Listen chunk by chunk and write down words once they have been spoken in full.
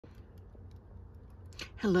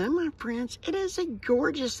Hello, my friends. It is a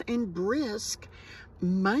gorgeous and brisk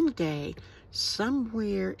Monday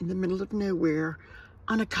somewhere in the middle of nowhere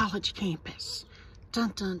on a college campus.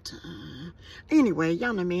 Dun, dun, dun. Anyway,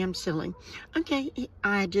 y'all know me, I'm silly. Okay,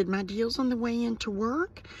 I did my deals on the way into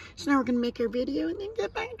work. So now we're going to make our video and then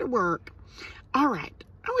get back to work. All right.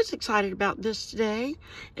 I was excited about this today.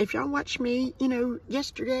 If y'all watched me,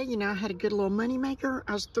 yesterday, I had a good little money maker.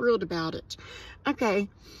 I was thrilled about it. Okay,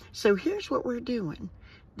 so here's what we're doing.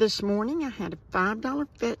 This morning, I had a $5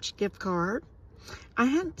 Fetch gift card. I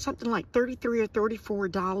had something like $33 or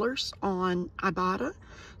 $34 on Ibotta.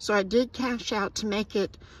 So I did cash out to make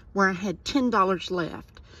it where I had $10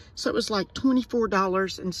 left. So it was like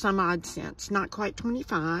 $24 and some odd cents, not quite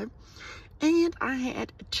 25. And I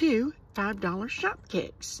had two $5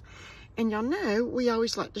 Shopkicks. And y'all know, we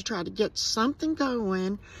always like to try to get something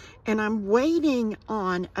going. And I'm waiting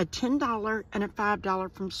on a $10 and a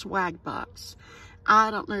 $5 from Swag Bucks.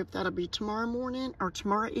 I don't know if that'll be tomorrow morning or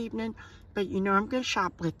tomorrow evening, but I'm going to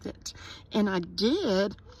shop with it. And I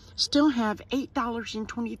did still have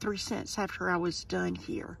 $8.23 after I was done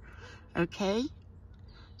here. Okay?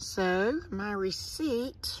 So, my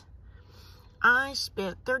receipt, I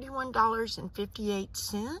spent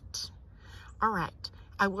 $31.58. All right.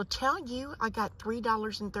 I will tell you, I got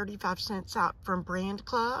 $3.35 out from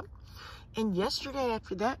Brandclub. And yesterday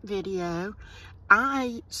after that video,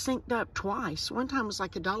 I synced up twice. One time was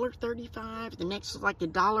like $1.35. The next was like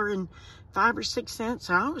 $1.05 or 6 cents.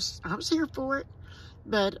 So I was here for it.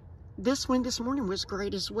 But this one this morning was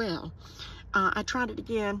great as well. I tried it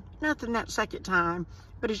again. Nothing that second time.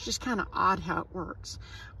 But it's just kind of odd how it works.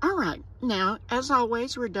 All right. Now, as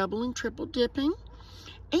always, we're double and triple dipping.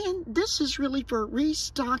 And this is really for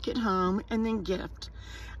restock at home and then gift.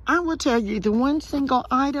 I will tell you, the one single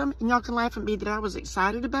item, and y'all can laugh at me, that I was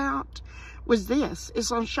excited about was this.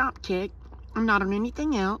 It's on Shopkick. I'm not on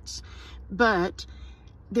anything else. But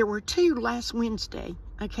there were two last Wednesday.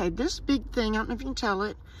 Okay, this big thing, I don't know if you can tell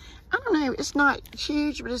it. I don't know, it's not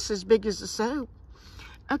huge, but it's as big as a soap.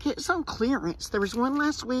 Okay, it's on clearance. There was one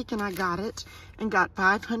last week, and I got it and got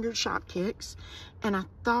 500 Shopkicks. And I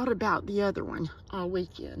thought about the other one all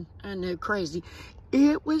weekend. I know, crazy.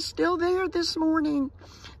 It was still there this morning.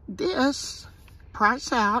 This,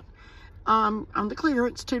 price out, on the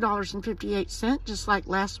clearance, $2.58, just like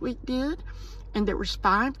last week did. And there was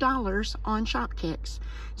 $5 on Shopkicks.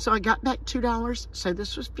 So I got back $2, so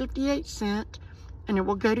this was 58 cents, and it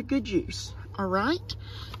will go to good use. All right?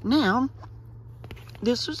 Now,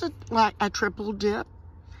 this was like a triple dip.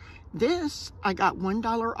 This, I got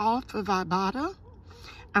 $1 off of Ibotta.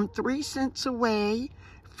 I'm 3 cents away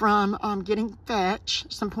from getting Fetch,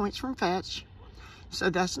 some points from Fetch. So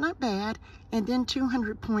that's not bad. And then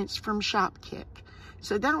 200 points from Shopkick.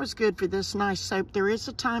 So that was good for this nice soap. There is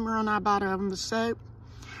a timer on Ibotta on the soap.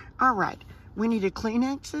 All right. We needed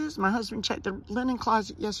Kleenexes. My husband checked the linen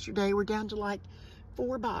closet yesterday. We're down to like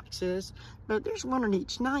 4 boxes. But there's one on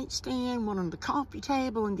each nightstand, one on the coffee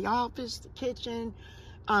table, in the office, the kitchen.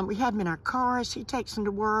 We have them in our cars. He takes them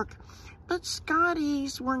to work. But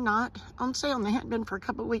Scotty's were not on sale, and they hadn't been for a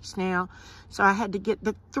couple of weeks now. So I had to get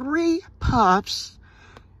the 3 puffs.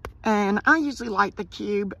 And I usually like the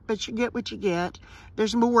cube, but you get what you get.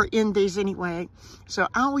 There's more in these anyway. So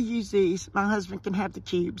I will use these. My husband can have the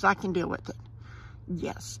cubes. I can deal with it.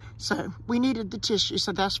 Yes. So we needed the tissue,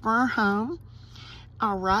 so that's for our home.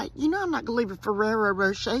 All right. I'm not going to leave a Ferrero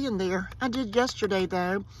Rocher in there. I did yesterday,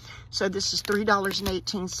 though. So this is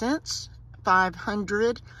 $3.18.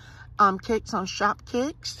 500 kicks on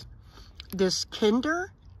Shopkicks. This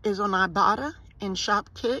Kinder is on Ibotta and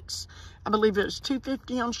Shopkicks. I believe it was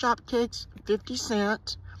 $2.50 on Shopkicks, 50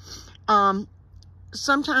 cents.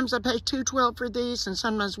 Sometimes I pay $2.12 for these and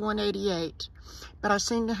sometimes $1.88. But I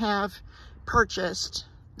seem to have purchased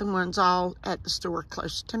the ones all at the store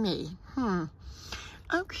close to me.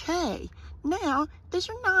 Okay. Now, these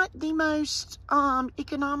are not the most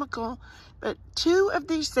economical, but 2 of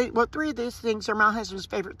these things, well, 3 of these things are my husband's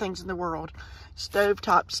favorite things in the world.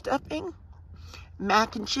 Stovetop stuffing,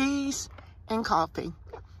 mac and cheese, and coffee.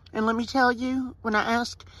 And let me tell you, when I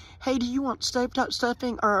ask, hey, do you want stovetop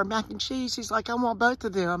stuffing or mac and cheese? He's like, I want both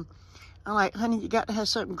of them. I'm like, honey, you got to have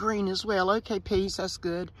something green as well. Okay, peas, that's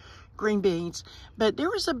good. Green beans. But there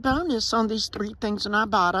was a bonus on these 3 things in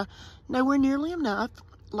Ibotta. Nowhere nearly enough,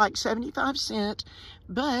 like 75 cents.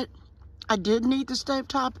 But I did need the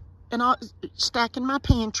stovetop and I'll stack in my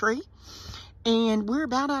pantry. And we're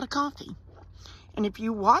about out of coffee. And if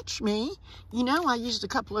you watch me, I used a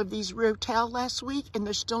couple of these Referral last week, and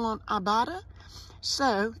they're still on Ibotta.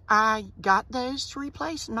 So I got those to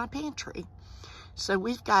replace in my pantry. So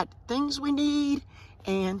we've got things we need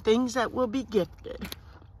and things that will be gifted.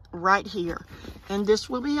 right here. And this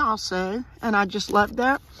will be also, and I just love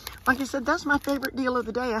that. Like I said, that's my favorite deal of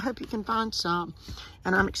the day. I hope you can find some.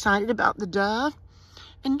 And I'm excited about the Dove.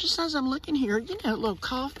 And just as I'm looking here, you know, a little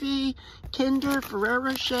coffee, Kinder, Ferrero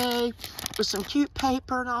Rocher, with some cute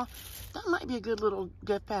paper and all. That might be a good little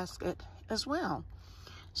gift basket as well.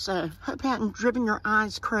 So, hope I hadn't driven your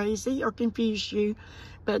eyes crazy or confused you.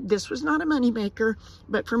 But this was not a moneymaker.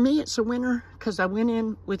 But for me, it's a winner because I went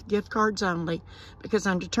in with gift cards only. Because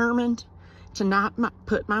I'm determined to not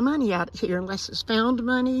put my money out here unless it's found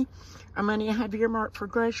money or money I have earmarked for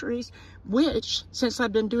groceries. Which, since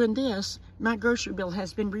I've been doing this, my grocery bill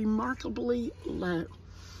has been remarkably low.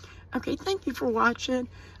 Okay, thank you for watching.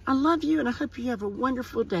 I love you and I hope you have a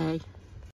wonderful day.